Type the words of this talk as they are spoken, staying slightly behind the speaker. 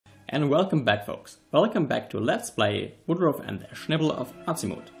And welcome back, folks. Welcome back to Let's Play Woodruff and the Schnibble of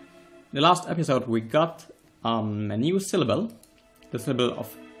Azimuth. In the last episode we got a new syllable, the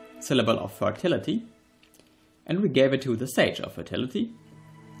syllable of fertility, and we gave it to the Sage of Fertility,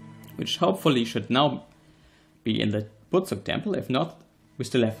 which hopefully should now be in the Woodruff temple. If not, we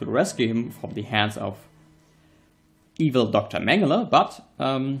still have to rescue him from the hands of evil Dr. Mengele, but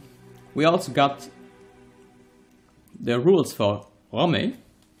we also got the rules for Rommé,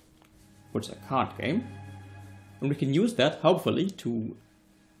 which is a card game, and we can use that hopefully to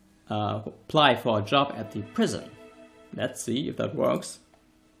apply for a job at the prison. Let's see if that works.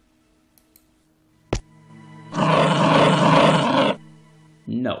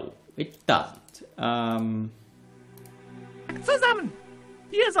 No, it doesn't. Zusammen!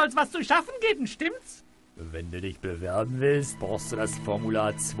 Hier soll's was zu schaffen geben, stimmt's? Wenn du dich bewerben willst, brauchst du das Formular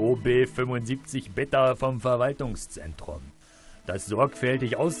 2b75 Beta vom Verwaltungszentrum, das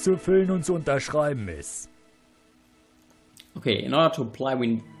sorgfältig auszufüllen und zu unterschreiben ist. Okay, in order to apply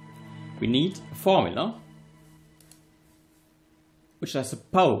we need a formula, which I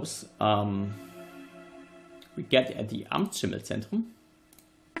suppose we get at the Amtsschimmelzentrum.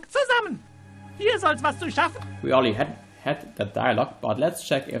 Zusammen! Hier soll's was zu schaffen. We already had that dialogue, but let's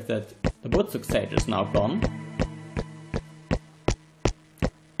check if the Woodruff stage is now gone.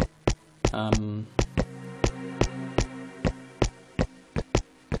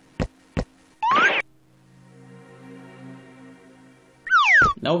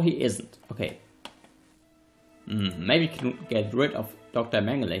 No, he isn't. Okay. Maybe we can get rid of Dr.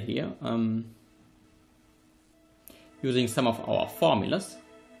 Mengele here, using some of our formulas.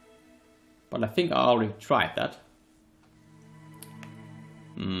 But I think I already tried that.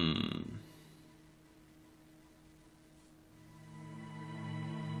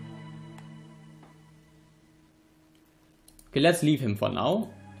 Okay, let's leave him for now,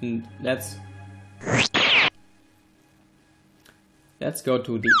 and let's go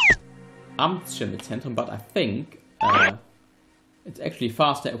to the Amtsschimmelzentrum, but I think it's actually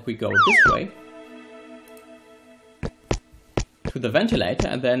faster if we go this way to the ventilator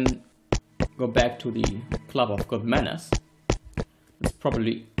and then go back to the Club of Good Manners. It's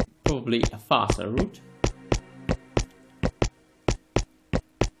probably a faster route.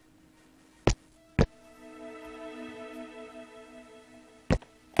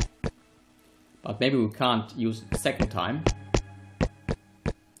 But maybe we can't use it the second time.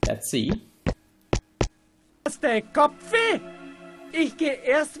 Let's see. Ist der Kopf weh? Ich gehe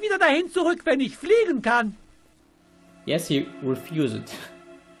erst wieder dahin zurück, wenn ich fliegen kann. Yes, he refused.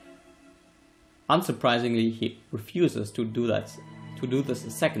 Unsurprisingly, he refuses to do that. To do this a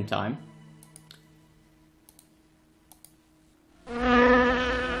second time.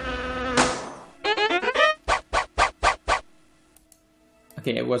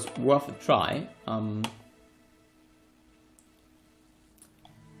 Okay, it was worth a try.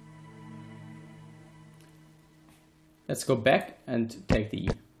 Let's go back and take the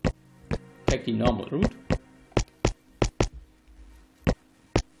normal route.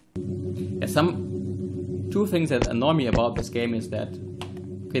 There's two things that annoy me about this game is that,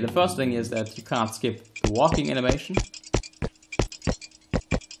 okay, the first thing is that you can't skip the walking animation.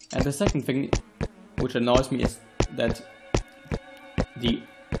 And the second thing which annoys me is that the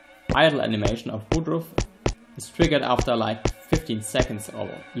idle animation of Woodruff is triggered after like 15 seconds or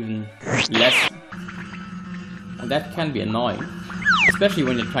even less. And that can be annoying, especially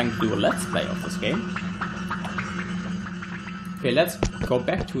when you're trying to do a let's play of this game. Okay, let's go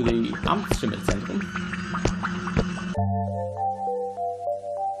back to the Amtsschimmelzentrum.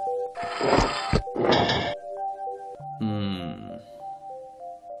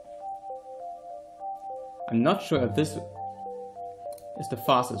 I'm not sure if this is the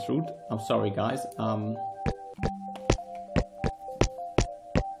fastest route. I'm sorry, guys.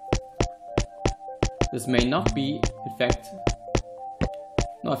 This may not be, in fact.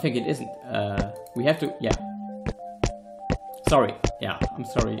 No, I think it isn't. We have to, yeah. Sorry, yeah, I'm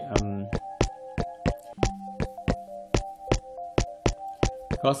sorry.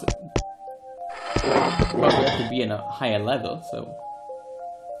 Because we have to be in a higher level, so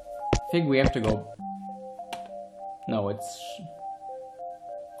I think we have to go. No, it's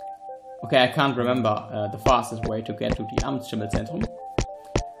okay. I can't remember the fastest way to get to the Amtsschimmelzentrum.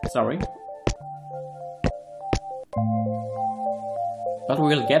 Sorry, but we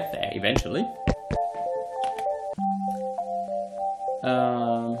will get there eventually.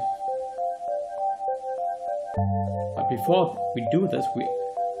 But before we do this, we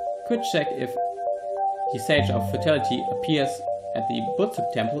could check if the Sage of Fertility appears at the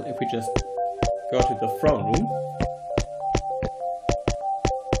Woodruff temple if we just go to the throne room.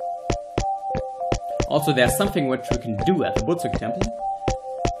 Also, there's something which we can do at the Butsuk Temple,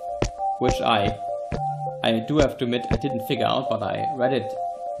 which I do have to admit I didn't figure out, but I read it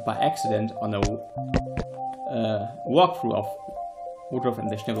by accident on a walkthrough of Woodruff and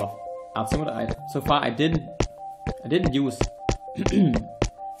the Schnibble of Azimuth. So far I didn't use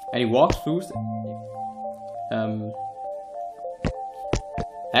any walkthroughs.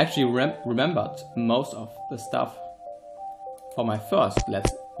 I actually remembered most of the stuff for my first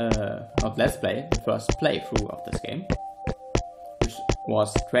first playthrough of this game, which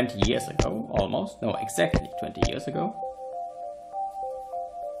was 20 years ago, almost. No, exactly 20 years ago.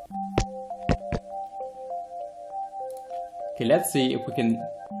 Okay, let's see if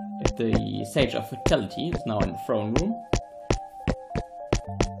the Sage of Fertility is now in the throne room.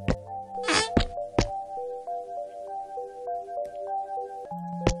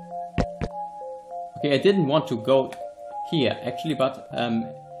 Okay, I didn't want to go here actually, but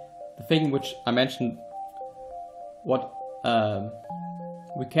the thing which I mentioned, what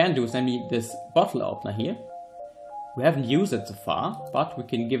we can do is maybe this bottle opener here. We haven't used it so far, but we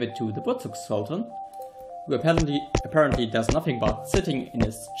can give it to the Butsuk Sultan, who apparently does nothing but sitting in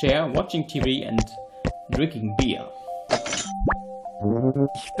his chair, watching TV and drinking beer.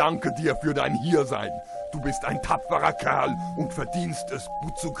 Ich danke dir für dein Hiersein. Du bist ein tapferer Kerl und verdienst es,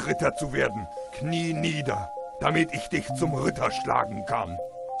 Butsuk-Ritter zu werden. Knie nieder, damit ich dich zum Ritter schlagen kann.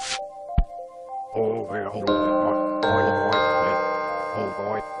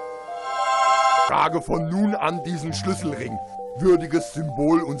 Trage von nun an diesen Schlüsselring, würdiges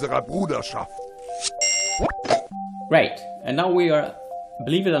Symbol unserer Bruderschaft. Great, and now we are,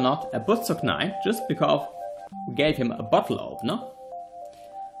 believe it or not, a Butsuk Knight, just because we gave him a bottle opener,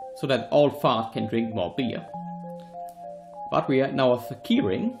 so that old fart can drink more beer. But we now have a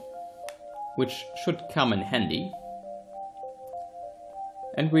keyring, which should come in handy.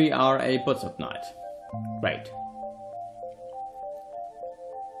 And we are a Butsuk Knight. Great.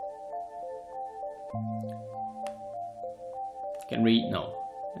 Can read? No,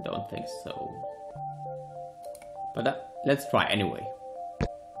 I don't think so. But let's try anyway.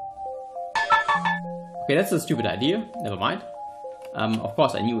 Okay, that's a stupid idea. Never mind. Of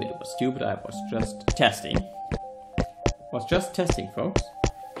course, I knew it was stupid. I was just testing. Folks.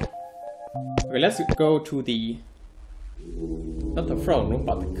 Okay, let's go to the not the throne room,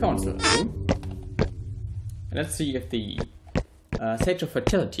 but the council room. And let's see if the Sage of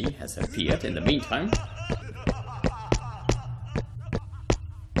Fertility has appeared in the meantime.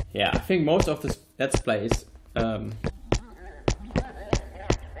 Yeah, I think most of this Let's Play is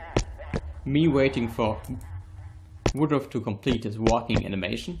me waiting for Woodruff to complete his walking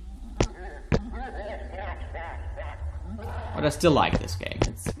animation. But I still like this game.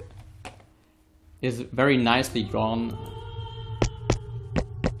 It's very nicely drawn.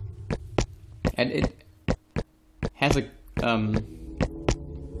 And it has a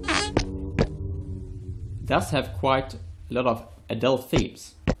does have quite a lot of adult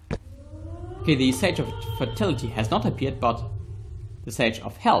themes. Okay, the Sage of Fertility has not appeared, but the Sage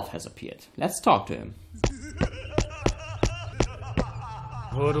of Health has appeared. Let's talk to him.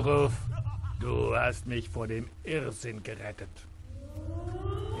 Woodruff, du hast mich vor dem Irrsinn gerettet.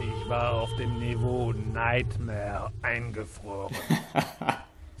 Ich war auf dem Niveau Nightmare eingefroren.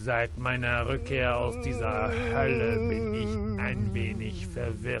 Seit meiner Rückkehr aus dieser Hölle bin ich ein wenig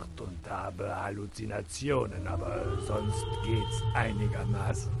verwirrt und habe Halluzinationen, aber sonst geht's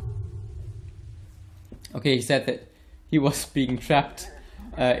einigermaßen. Okay, he said that he was being trapped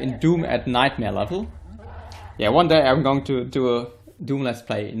in Doom at Nightmare level. Yeah, one day I'm going to do a Doom Let's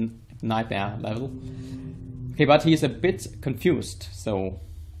Play in Nightmare level. Okay, but he's a bit confused, so...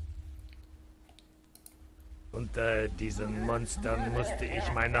 Unter diesen Monstern musste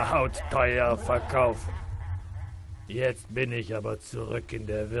ich meine Haut teuer verkaufen. Jetzt bin ich aber zurück in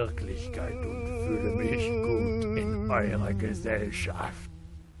der Wirklichkeit und fühle mich gut in eurer Gesellschaft.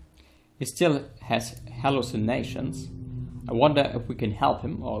 He still has hallucinations. I wonder if we can help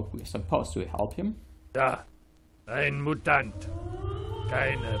him, or if we're supposed to help him. Ja, ein Mutant.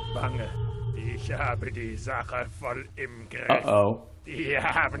 Keine Bange. Ich habe die Sache voll im Griff. Uh-oh. Die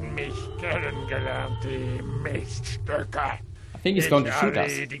haben mich kennengelernt, die Miststücke. I think he's going to shoot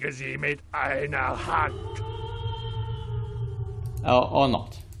us. Ich erledige sie mit einer Hand. Or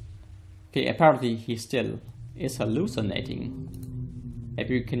not. Okay, apparently he still is hallucinating.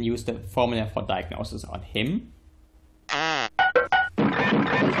 Maybe we can use the formula for diagnosis on him.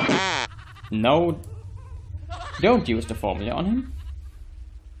 No, don't use the formula on him.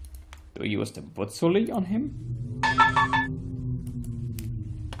 Do you use the Butsuli on him?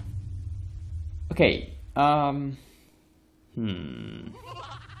 Okay,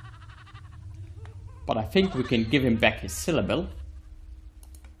 But I think we can give him back his syllable.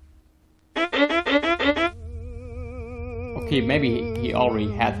 Okay, maybe he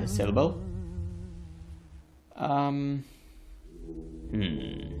already had his syllable.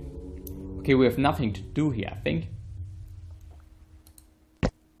 Okay, we have nothing to do here, I think.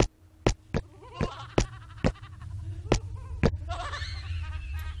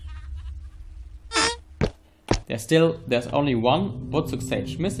 There's only one Woodruff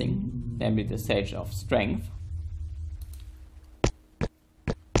sage missing, namely the Sage of Strength.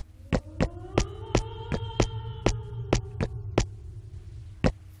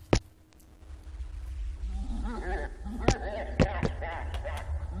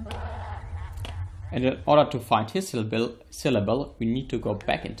 And in order to find his syllable, we need to go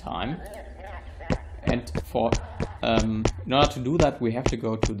back in time. And in order to do that, we have to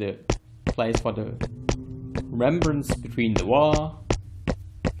go to the place for the remembrance between the war,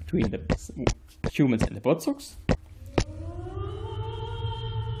 between the humans and the Woodruffs.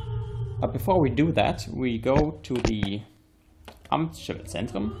 But before we do that, we go to the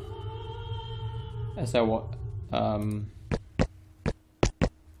Amtsschimmel-Zentrum. As I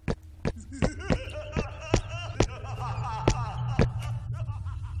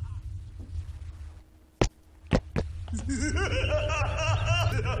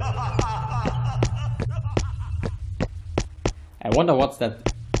wonder what's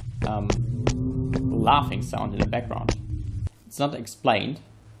that laughing sound in the background. It's not explained.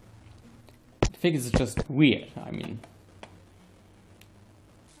 I think it's just weird, I mean.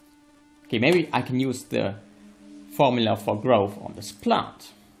 Okay, maybe I can use the formula for growth on this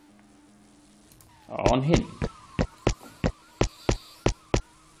plant. Or on him.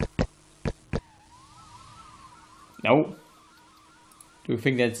 No. Do you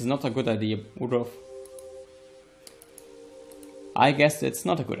think that's not a good idea, Woodruff? I guess it's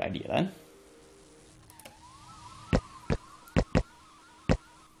not a good idea then.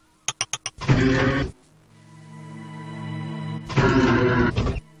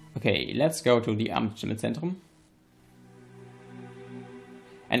 Okay, let's go to the Amtsschimmel-Zentrum.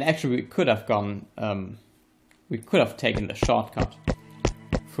 And actually we could have gone, we could have taken the shortcut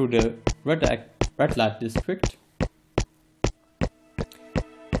through the red light district.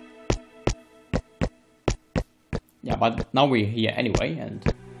 Yeah, but now we're here anyway,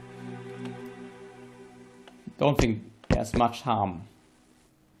 and don't think there's much harm.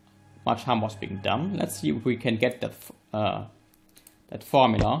 Much harm was being done. Let's see if we can get that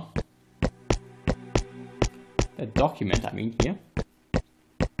formula, that document, I mean, here.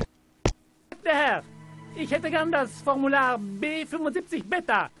 Der Herr, ich hätte gern das Formular B75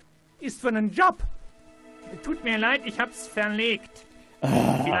 Beta. Ist für einen Job. Tut mir leid, ich hab's verlegt.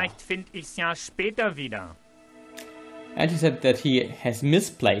 Vielleicht finde ich's ja später wieder. And he said that he has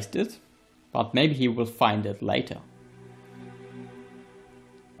misplaced it, but maybe he will find it later.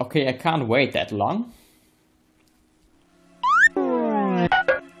 Okay, I can't wait that long. And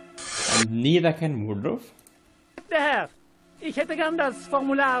neither can Woodruff. Der Herr, ich hätte gern das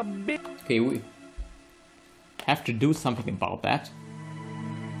Formular B. Okay, we have to do something about that.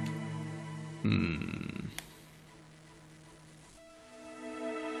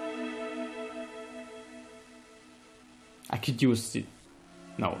 I could use the...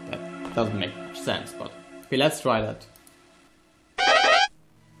 No, that doesn't make much sense, but... Okay, let's try that.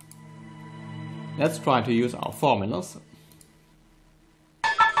 Let's try to use our formulas.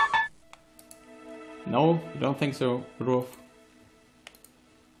 No, you don't think so, Woodruff?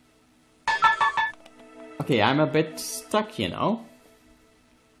 Okay, I'm a bit stuck here now.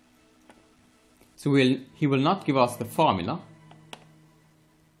 So he will not give us the formula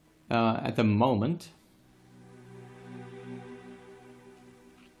at the moment.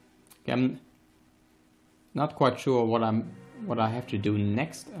 Okay, I'm not quite sure what I have to do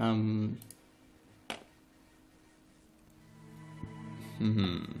next. I'm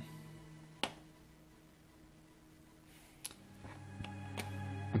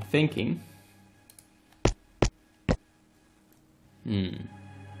thinking.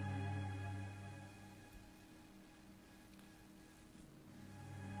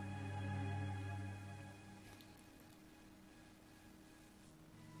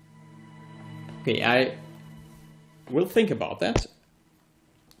 Okay, I will think about that.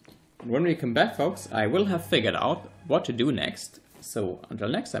 When we come back, folks, I will have figured out what to do next. So until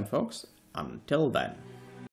next time, folks, until then.